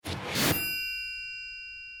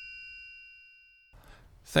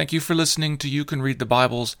Thank you for listening to You Can Read the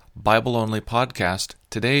Bible's Bible Only podcast.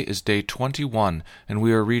 Today is day 21, and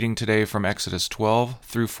we are reading today from Exodus 12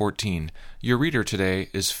 through 14. Your reader today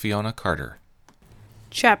is Fiona Carter.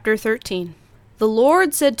 Chapter 13. The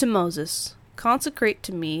Lord said to Moses, "Consecrate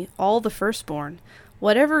to me all the firstborn,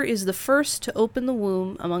 whatever is the first to open the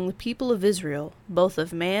womb among the people of Israel, both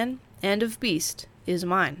of man and of beast, is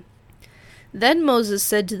mine." Then Moses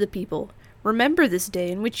said to the people, "Remember this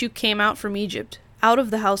day in which you came out from Egypt, out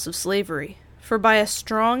of the house of slavery. For by a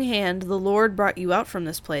strong hand the Lord brought you out from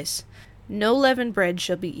this place. No leavened bread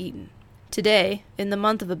shall be eaten. Today, in the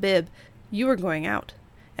month of Abib, you are going out.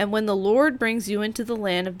 And when the Lord brings you into the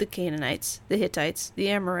land of the Canaanites, the Hittites, the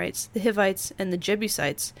Amorites, the Hivites, and the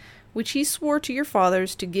Jebusites, which he swore to your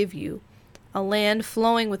fathers to give you, a land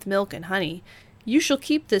flowing with milk and honey, you shall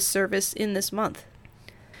keep this service in this month.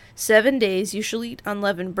 7 days you shall eat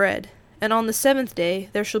unleavened bread, and on the 7th day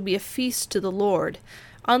there shall be a feast to the Lord.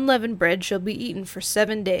 Unleavened bread shall be eaten for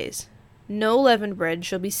 7 days. No leavened bread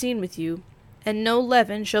shall be seen with you, and no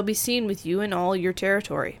leaven shall be seen with you in all your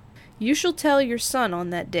territory. You shall tell your son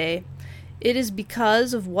on that day, 'It is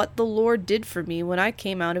because of what the Lord did for me when I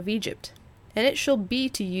came out of Egypt.' And it shall be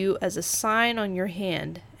to you as a sign on your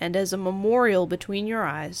hand, and as a memorial between your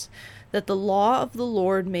eyes, that the law of the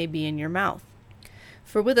Lord may be in your mouth.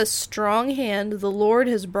 For with a strong hand the Lord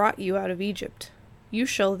has brought you out of Egypt. You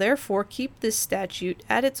shall therefore keep this statute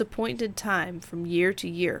at its appointed time from year to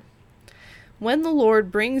year. When the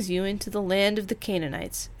Lord brings you into the land of the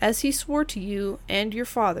Canaanites, as he swore to you and your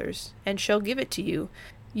fathers, and shall give it to you,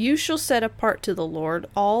 you shall set apart to the Lord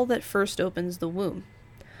all that first opens the womb.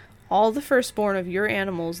 All the firstborn of your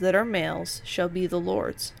animals that are males shall be the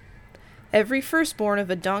Lord's. Every firstborn of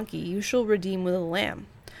a donkey you shall redeem with a lamb,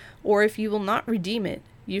 or if you will not redeem it,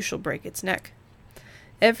 you shall break its neck.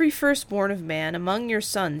 Every firstborn of man among your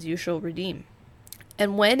sons you shall redeem.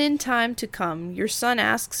 And when in time to come your son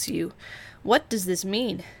asks you, 'What does this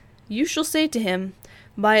mean?' you shall say to him,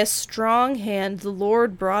 'By a strong hand the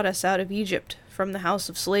Lord brought us out of Egypt, from the house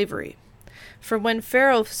of slavery. For when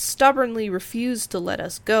Pharaoh stubbornly refused to let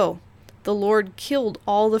us go, the Lord killed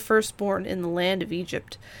all the firstborn in the land of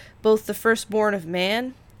Egypt, both the firstborn of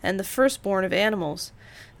man and the firstborn of animals.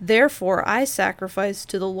 Therefore I sacrifice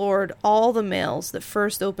to the Lord all the males that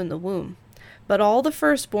first open the womb, but all the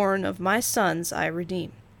firstborn of my sons I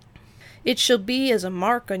redeem. It shall be as a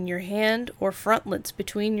mark on your hand or frontlets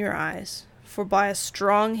between your eyes, for by a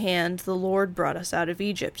strong hand the Lord brought us out of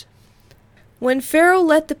Egypt." When Pharaoh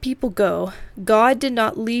let the people go, God did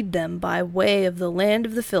not lead them by way of the land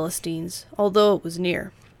of the Philistines, although it was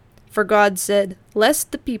near. For God said,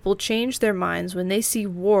 "Lest the people change their minds when they see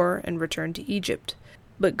war and return to Egypt."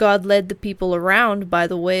 But God led the people around by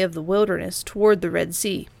the way of the wilderness toward the Red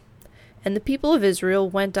Sea. And the people of Israel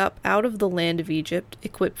went up out of the land of Egypt,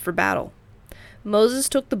 equipped for battle. Moses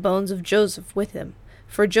took the bones of Joseph with him,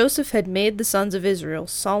 for Joseph had made the sons of Israel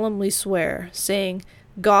solemnly swear, saying,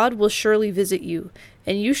 "God will surely visit you,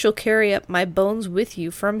 and you shall carry up my bones with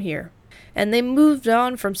you from here." And they moved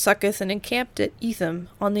on from Succoth and encamped at Etham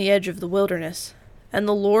on the edge of the wilderness. And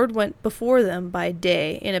the Lord went before them by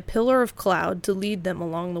day in a pillar of cloud to lead them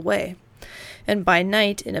along the way, and by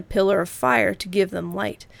night in a pillar of fire to give them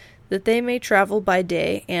light, that they may travel by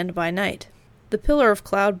day and by night. The pillar of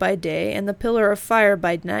cloud by day and the pillar of fire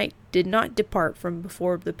by night did not depart from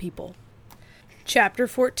before the people. Chapter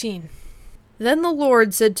 14. Then the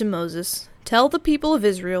Lord said to Moses, "Tell the people of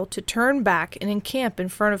Israel to turn back and encamp in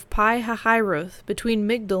front of Pi-hahiroth, between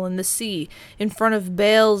Migdol and the sea, in front of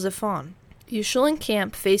Baal-zephon. You shall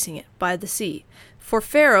encamp facing it, by the sea. For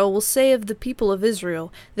Pharaoh will say of the people of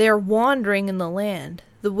Israel, 'They are wandering in the land.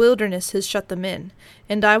 The wilderness has shut them in.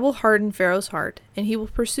 And I will harden Pharaoh's heart, and he will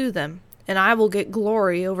pursue them. And I will get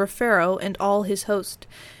glory over Pharaoh and all his host.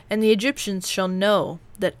 And the Egyptians shall know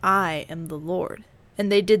that I am the Lord.'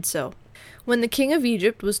 And they did so. When the king of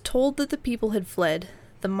Egypt was told that the people had fled,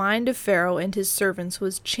 the mind of Pharaoh and his servants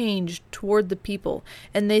was changed toward the people,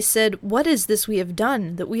 and they said, 'What is this we have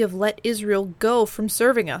done, that we have let Israel go from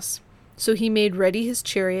serving us?' So he made ready his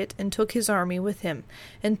chariot, and took his army with him,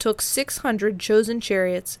 and took 600 chosen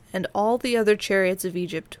chariots, and all the other chariots of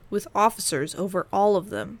Egypt, with officers over all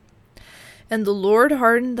of them. And the Lord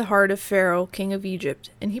hardened the heart of Pharaoh, king of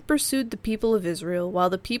Egypt, and he pursued the people of Israel, while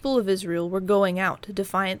the people of Israel were going out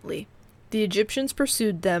defiantly. The Egyptians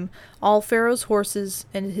pursued them, all Pharaoh's horses,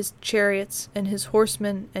 and his chariots, and his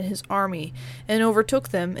horsemen, and his army, and overtook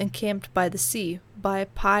them, and camped by the sea, by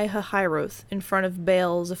Pi-hahiroth, in front of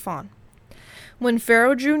Baal-zephon. When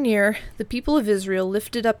Pharaoh drew near, the people of Israel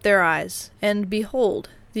lifted up their eyes, and behold,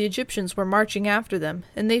 the Egyptians were marching after them,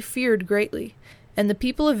 and they feared greatly. And the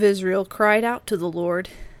people of Israel cried out to the Lord.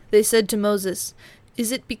 They said to Moses,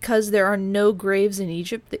 "Is it because there are no graves in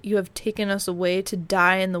Egypt that you have taken us away to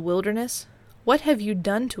die in the wilderness? What have you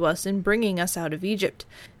done to us in bringing us out of Egypt?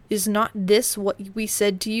 Is not this what we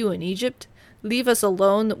said to you in Egypt? Leave us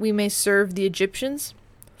alone that we may serve the Egyptians?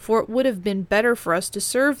 For it would have been better for us to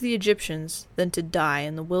serve the Egyptians than to die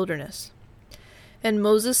in the wilderness." And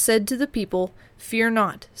Moses said to the people, "Fear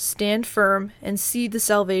not, stand firm, and see the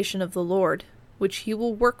salvation of the Lord, which he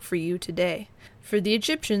will work for you today. For the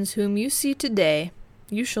Egyptians whom you see today,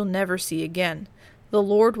 you shall never see again. The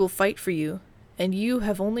Lord will fight for you, and you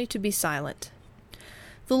have only to be silent."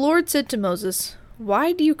 The Lord said to Moses,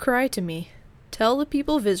 "Why do you cry to me? Tell the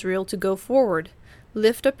people of Israel to go forward.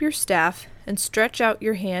 Lift up your staff, and stretch out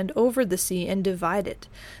your hand over the sea and divide it,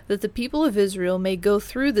 that the people of Israel may go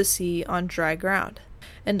through the sea on dry ground.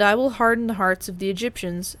 And I will harden the hearts of the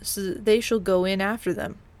Egyptians, so that they shall go in after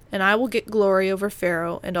them. And I will get glory over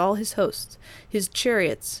Pharaoh and all his hosts, his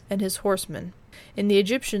chariots and his horsemen. And the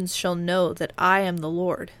Egyptians shall know that I am the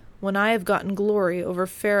Lord, when I have gotten glory over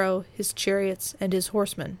Pharaoh, his chariots, and his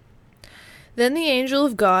horsemen." Then the angel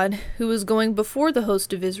of God, who was going before the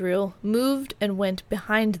host of Israel, moved and went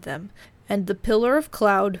behind them, and the pillar of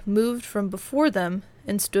cloud moved from before them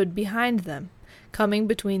and stood behind them, coming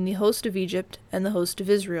between the host of Egypt and the host of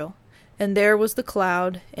Israel. And there was the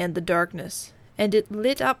cloud and the darkness, and it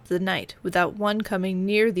lit up the night, without one coming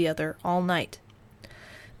near the other all night.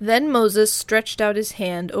 Then Moses stretched out his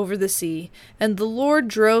hand over the sea, and the Lord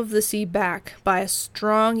drove the sea back by a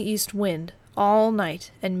strong east wind all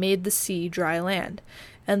night, and made the sea dry land,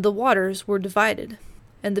 and the waters were divided.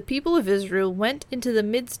 And the people of Israel went into the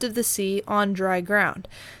midst of the sea on dry ground,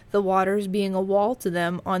 the waters being a wall to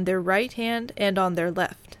them on their right hand and on their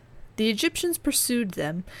left. The Egyptians pursued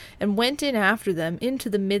them, and went in after them into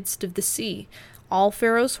the midst of the sea, all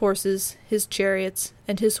Pharaoh's horses, his chariots,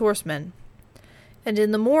 and his horsemen. And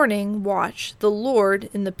in the morning watch the Lord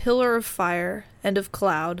in the pillar of fire and of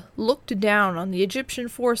cloud looked down on the Egyptian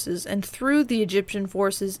forces and threw the Egyptian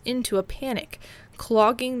forces into a panic,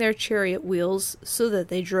 clogging their chariot wheels so that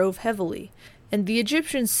they drove heavily. And the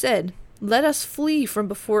Egyptians said, "Let us flee from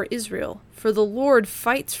before Israel, for the Lord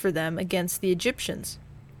fights for them against the Egyptians."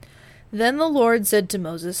 Then the Lord said to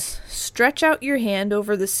Moses, "Stretch out your hand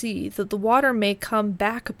over the sea, that the water may come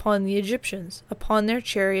back upon the Egyptians, upon their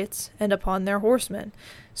chariots, and upon their horsemen."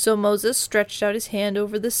 So Moses stretched out his hand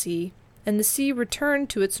over the sea, and the sea returned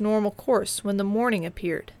to its normal course when the morning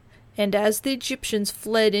appeared. And as the Egyptians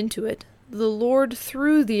fled into it, the Lord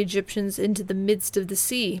threw the Egyptians into the midst of the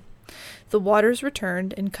sea. The waters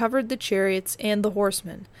returned and covered the chariots and the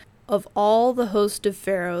horsemen. Of all the host of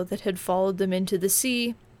Pharaoh that had followed them into the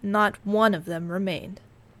sea, not one of them remained.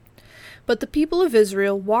 But the people of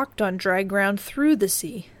Israel walked on dry ground through the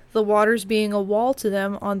sea, the waters being a wall to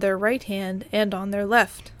them on their right hand and on their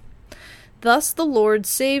left. Thus the Lord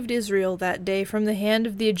saved Israel that day from the hand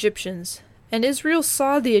of the Egyptians, and Israel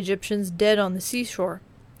saw the Egyptians dead on the seashore.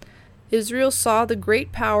 Israel saw the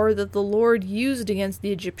great power that the Lord used against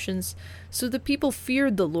the Egyptians, so the people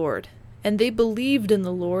feared the Lord, and they believed in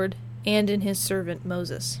the Lord and in his servant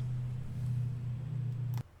Moses.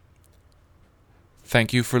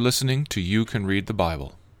 Thank you for listening to You Can Read the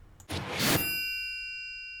Bible.